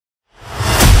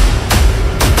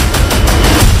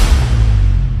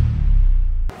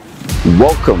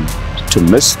Welcome to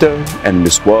Mr. and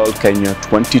Miss World Kenya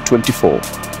 2024.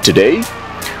 Today,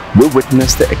 we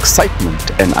witness the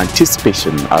excitement and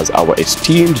anticipation as our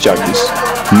esteemed judges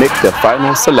make their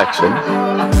final selection.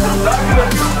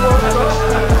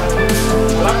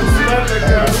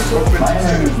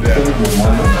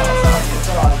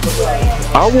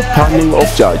 Our panel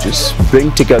of judges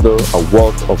bring together a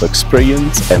wealth of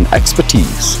experience and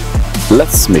expertise.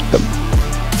 Let's meet them.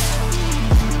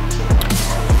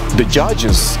 The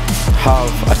judges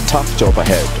have a tough job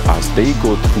ahead as they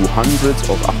go through hundreds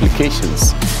of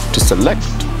applications to select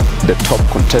the top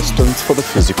contestants for the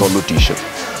physical audition.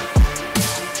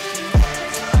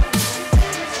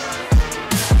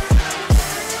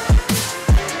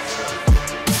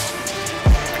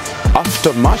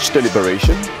 After much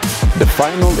deliberation, the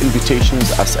final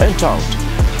invitations are sent out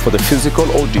for the physical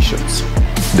auditions.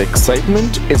 The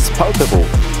excitement is palpable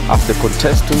as the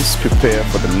contestants prepare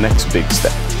for the next big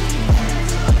step.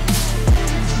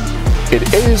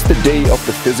 It is the day of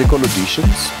the physical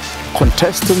auditions.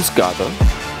 Contestants gather,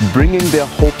 bringing their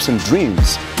hopes and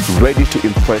dreams, ready to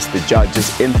impress the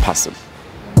judges in person.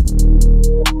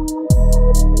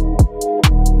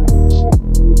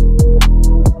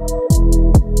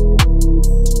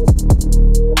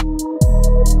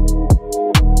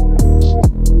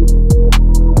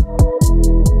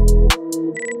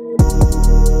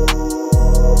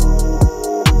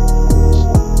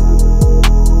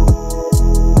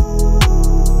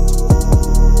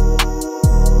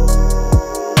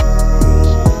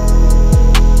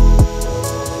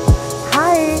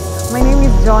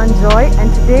 Joy,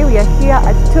 and today we are here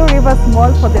at Two Rivers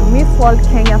Mall for the Miss World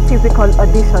Kenya physical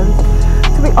auditions.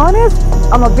 To be honest,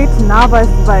 I'm a bit nervous,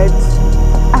 but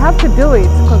I have to do it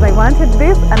because I wanted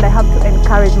this and I have to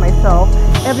encourage myself.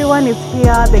 Everyone is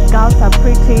here, the girls are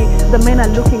pretty, the men are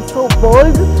looking so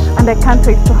bold, and I can't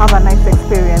wait to have a nice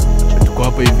experience. Tuko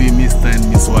hapa hivi Mr. and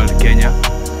Miss World Kenya.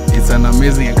 It's an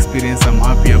amazing experience. I'm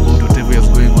happy about whatever is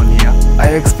going on here. I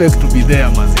expect to be there,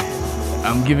 Mazi.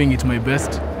 I'm giving it my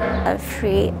best. A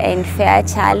free and fair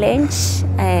challenge,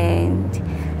 and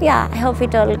yeah, I hope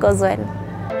it all goes well.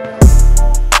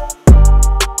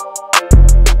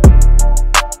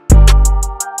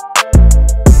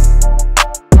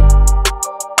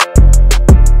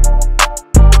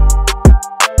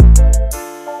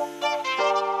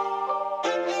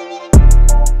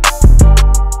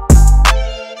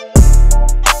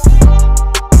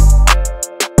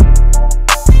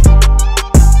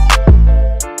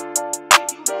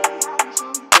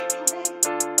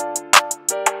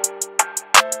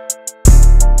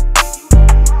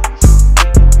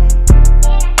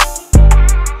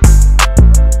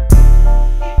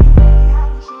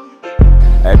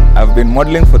 I've been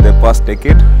modeling for the past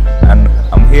decade and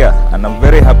I'm here and I'm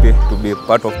very happy to be a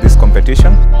part of this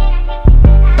competition.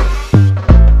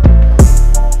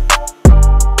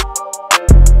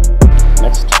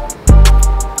 Next.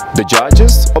 The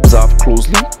judges observe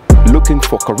closely, looking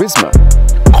for charisma,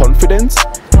 confidence,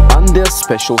 and their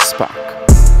special spark.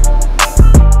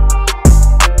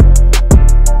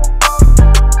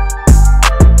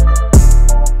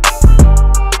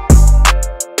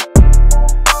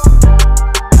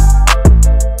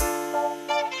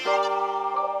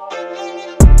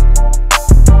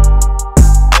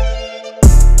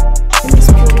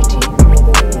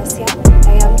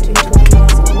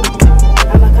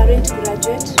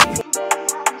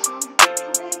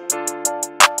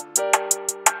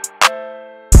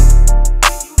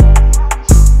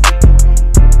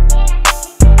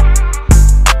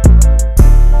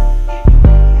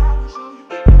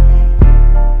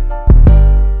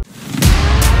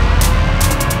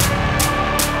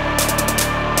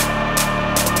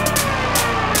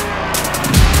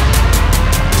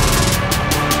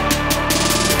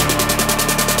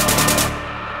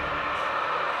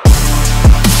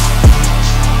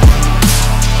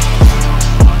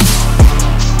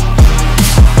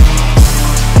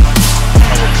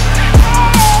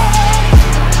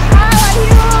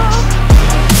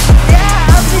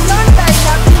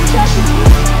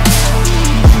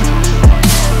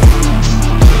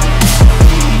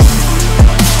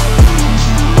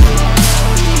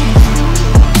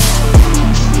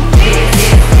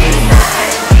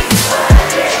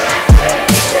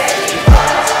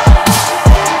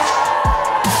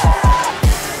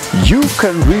 You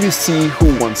can really see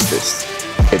who wants this.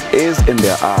 It is in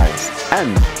their eyes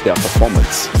and their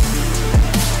performance.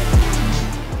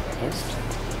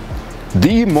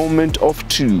 The moment of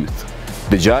truth.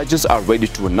 The judges are ready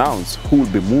to announce who will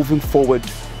be moving forward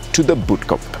to the boot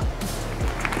camp.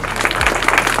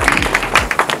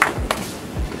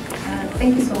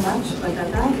 Thank you so much, my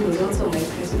dada, who is also my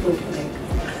principal colleague.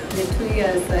 the 2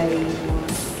 years I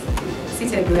was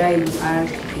seated where you are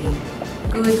today.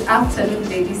 Good afternoon,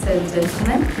 ladies and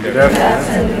gentlemen. Good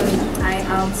afternoon. I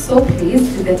am so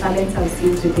pleased with the talent I've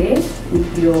seen today,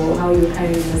 with how you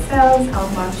carry yourselves, how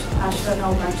much passion,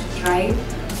 how much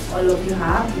drive all of you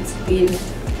have. It's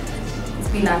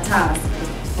been a task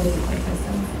for the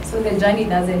contestants. So the journey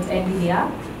doesn't end here.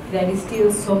 There is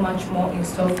still so much more in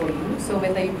store for you. So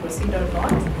whether you proceed or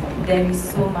not, there is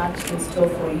so much in store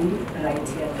for you right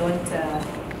here. Don't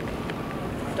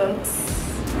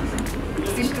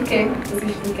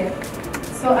okay.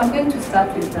 So I'm going to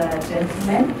start with the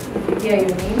gentleman. If you hear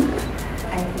your name,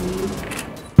 I believe.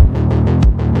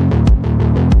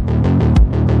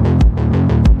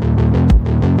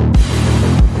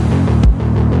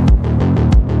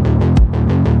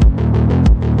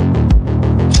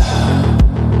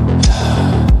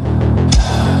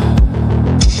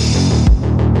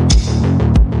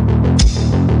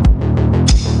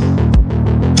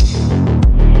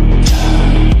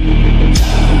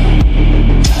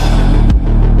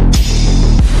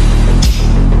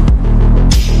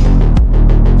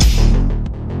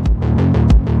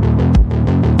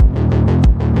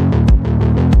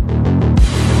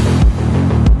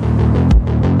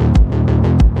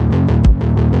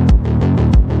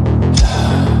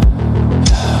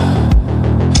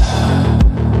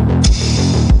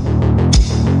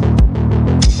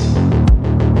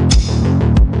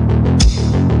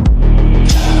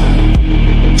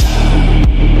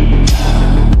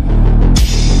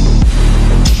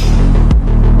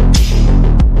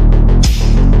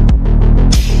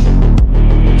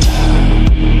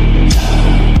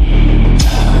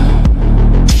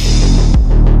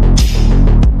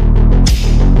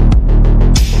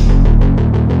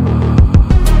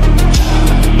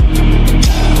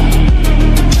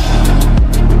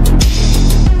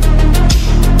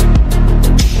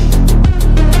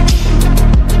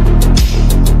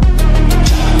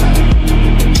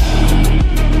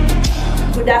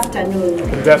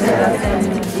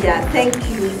 Yeah, thank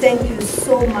you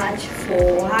so much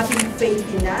for having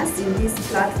faith in us in this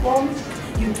platform.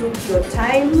 You took your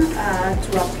time to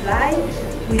apply.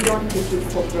 We don't take it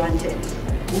for granted.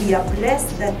 We are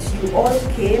blessed that you all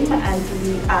came and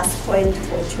we are spoiled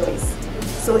for choice.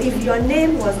 So if your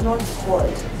name was not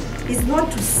called, it's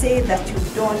not to say that you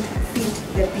don't fit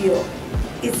the bill.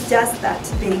 It's just that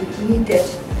they needed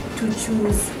to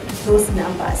choose those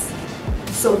numbers.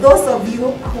 So those of you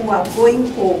who are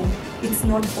going home, it's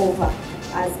not over,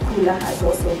 as Kula has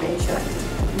also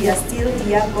mentioned. We are still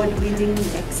here, God willing,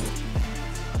 next.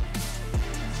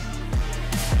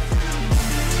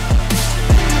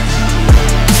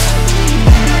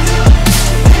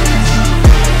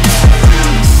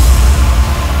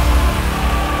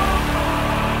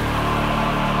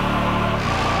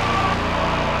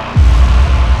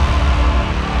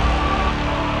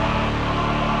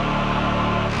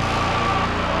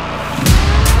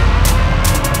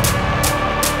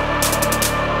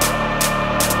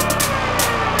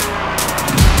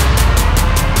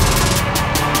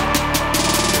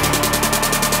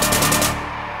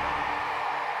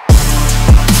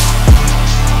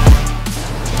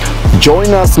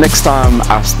 Join us next time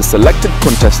as the selected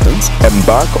contestants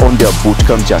embark on their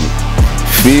bootcamp journey,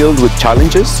 filled with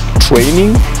challenges,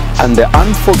 training, and the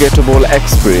unforgettable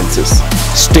experiences.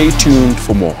 Stay tuned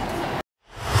for more.